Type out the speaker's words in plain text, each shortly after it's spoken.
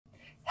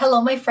Hello,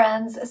 my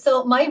friends.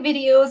 So my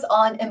videos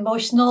on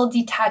emotional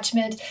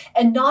detachment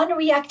and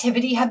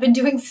non-reactivity have been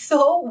doing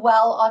so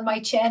well on my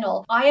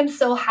channel. I am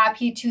so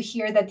happy to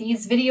hear that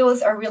these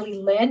videos are really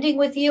landing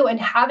with you and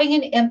having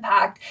an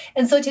impact.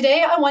 And so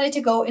today I wanted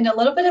to go in a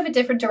little bit of a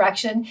different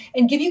direction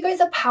and give you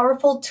guys a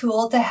powerful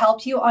tool to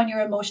help you on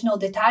your emotional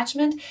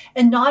detachment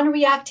and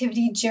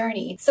non-reactivity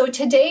journey. So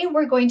today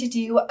we're going to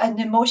do an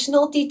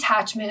emotional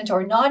detachment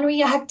or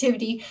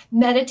non-reactivity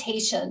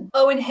meditation.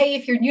 Oh, and hey,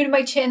 if you're new to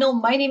my channel,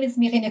 my name is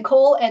Mireille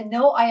Nicole, and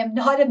no, I am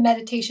not a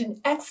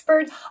meditation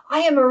expert. I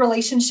am a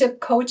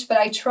relationship coach, but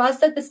I trust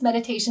that this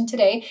meditation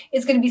today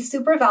is going to be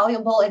super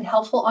valuable and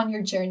helpful on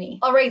your journey.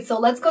 All right, so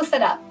let's go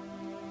set up.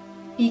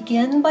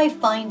 Begin by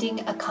finding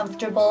a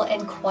comfortable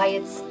and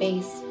quiet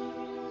space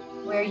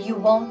where you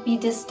won't be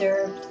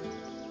disturbed.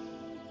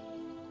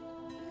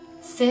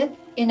 Sit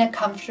in a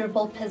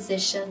comfortable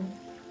position,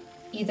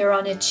 either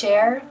on a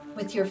chair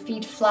with your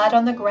feet flat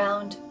on the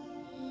ground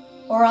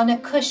or on a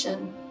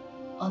cushion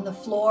on the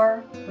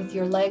floor with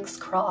your legs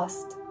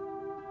crossed.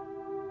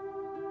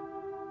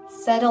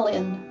 Settle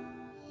in.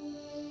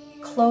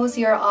 Close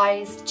your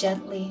eyes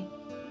gently.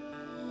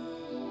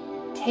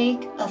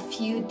 Take a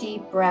few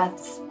deep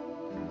breaths,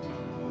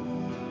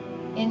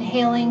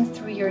 inhaling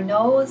through your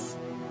nose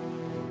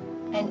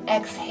and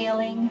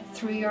exhaling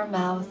through your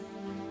mouth.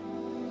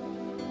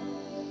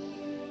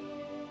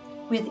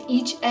 With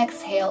each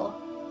exhale,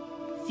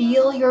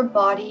 feel your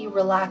body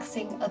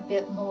relaxing a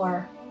bit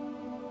more.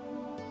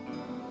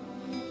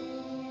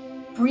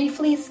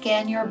 Briefly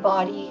scan your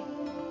body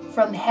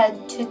from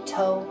head to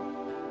toe,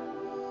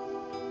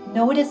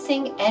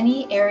 noticing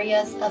any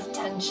areas of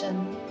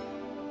tension.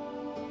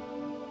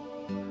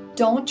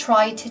 Don't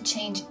try to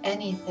change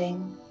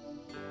anything,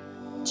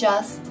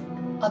 just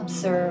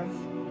observe.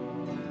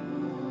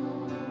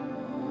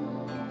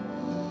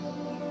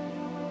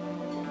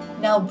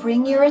 Now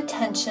bring your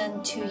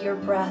attention to your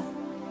breath.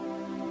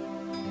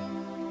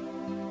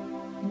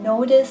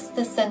 Notice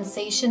the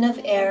sensation of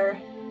air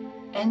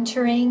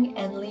entering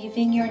and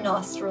leaving your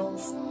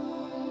nostrils,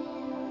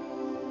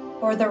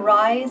 or the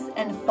rise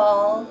and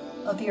fall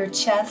of your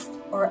chest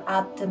or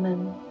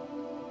abdomen.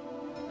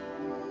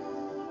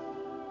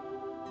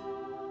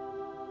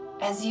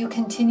 As you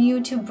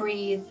continue to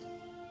breathe,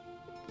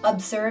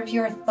 observe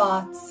your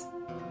thoughts.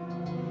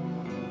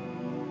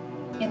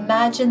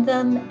 Imagine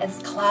them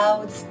as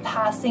clouds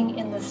passing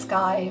in the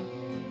sky,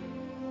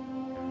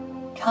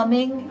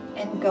 coming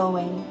and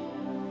going.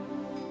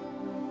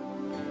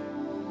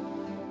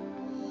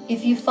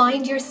 If you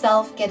find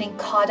yourself getting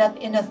caught up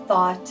in a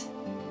thought,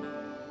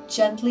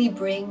 gently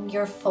bring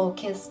your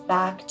focus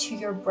back to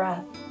your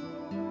breath.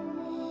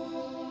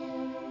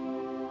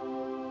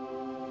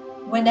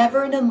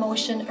 Whenever an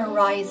emotion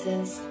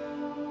arises,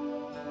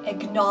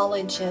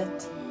 acknowledge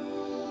it.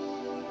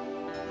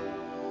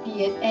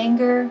 Be it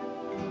anger,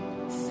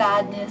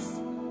 sadness,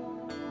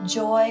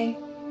 joy,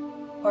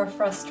 or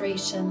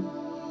frustration.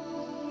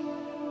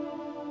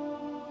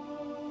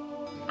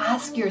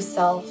 Ask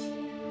yourself,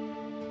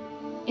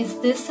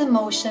 is this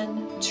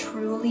emotion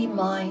truly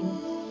mine?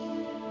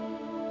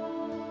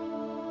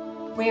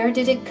 Where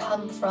did it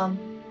come from?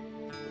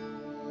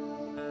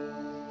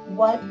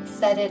 What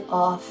set it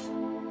off?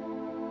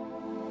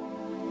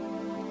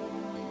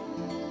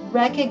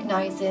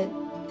 Recognize it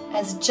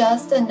as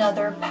just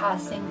another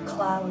passing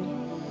cloud.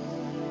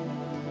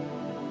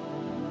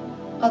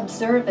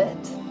 Observe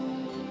it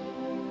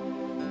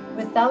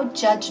without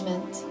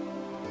judgment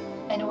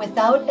and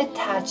without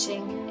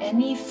attaching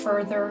any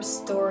further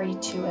story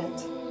to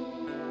it.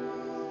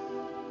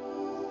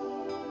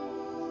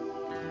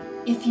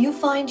 If you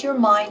find your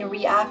mind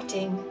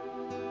reacting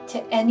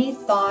to any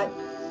thought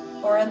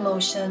or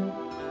emotion,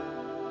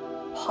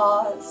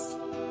 pause.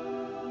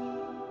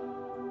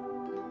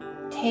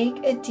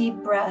 Take a deep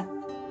breath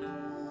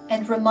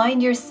and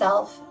remind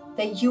yourself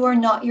that you are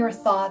not your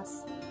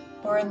thoughts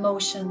or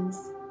emotions.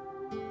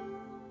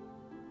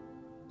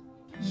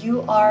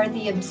 You are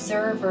the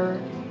observer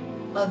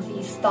of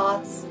these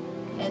thoughts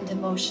and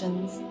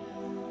emotions.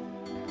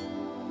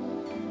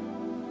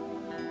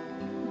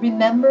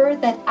 Remember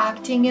that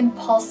acting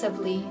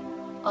impulsively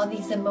on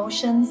these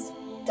emotions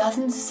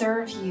doesn't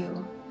serve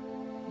you,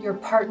 your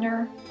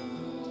partner,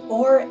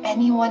 or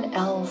anyone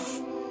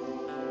else.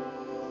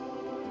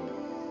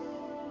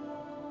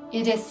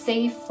 It is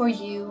safe for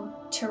you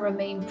to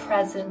remain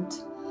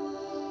present,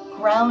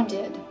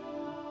 grounded,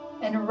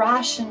 and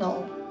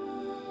rational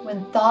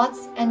when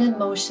thoughts and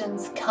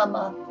emotions come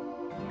up.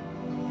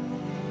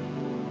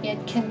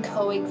 It can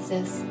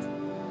coexist.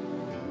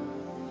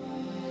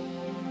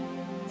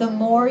 The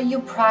more you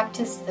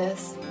practice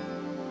this,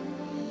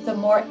 the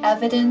more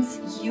evidence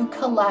you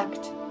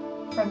collect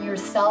from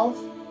yourself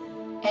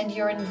and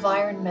your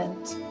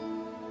environment.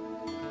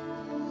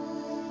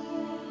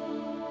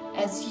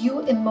 As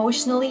you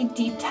emotionally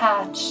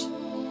detach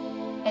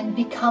and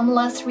become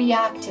less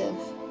reactive,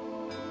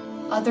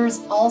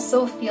 others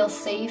also feel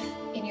safe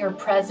in your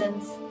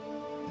presence,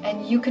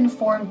 and you can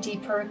form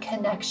deeper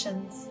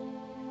connections.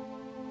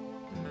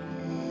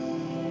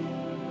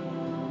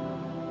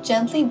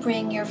 Gently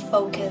bring your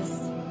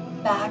focus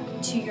back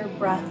to your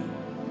breath.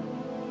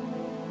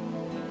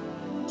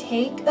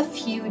 Take a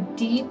few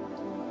deep,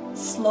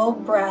 slow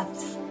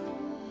breaths,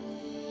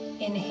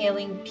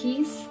 inhaling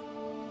peace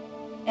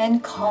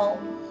and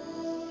calm,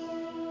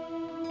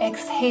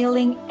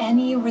 exhaling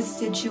any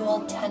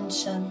residual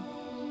tension.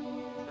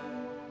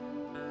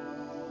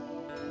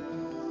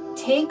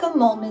 Take a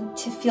moment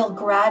to feel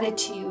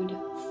gratitude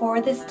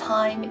for this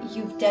time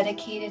you've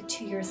dedicated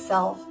to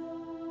yourself.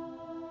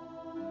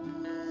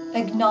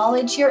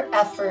 Acknowledge your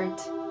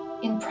effort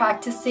in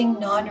practicing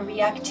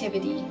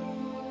non-reactivity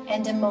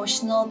and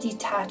emotional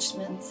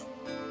detachment.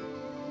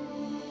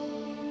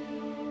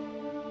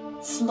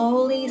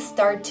 Slowly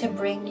start to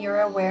bring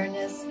your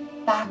awareness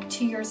back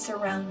to your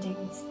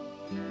surroundings.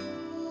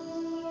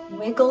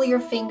 Wiggle your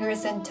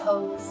fingers and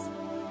toes.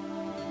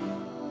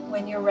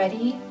 When you're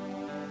ready,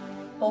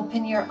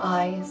 open your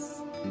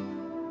eyes.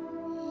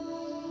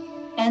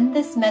 End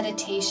this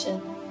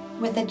meditation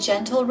with a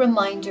gentle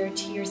reminder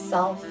to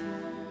yourself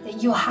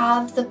that you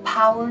have the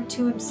power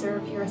to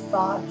observe your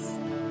thoughts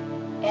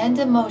and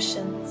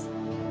emotions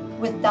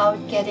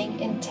without getting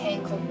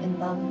entangled in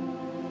them.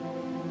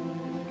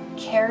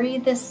 Carry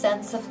this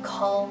sense of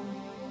calm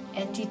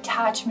and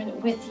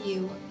detachment with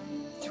you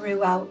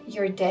throughout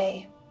your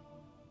day.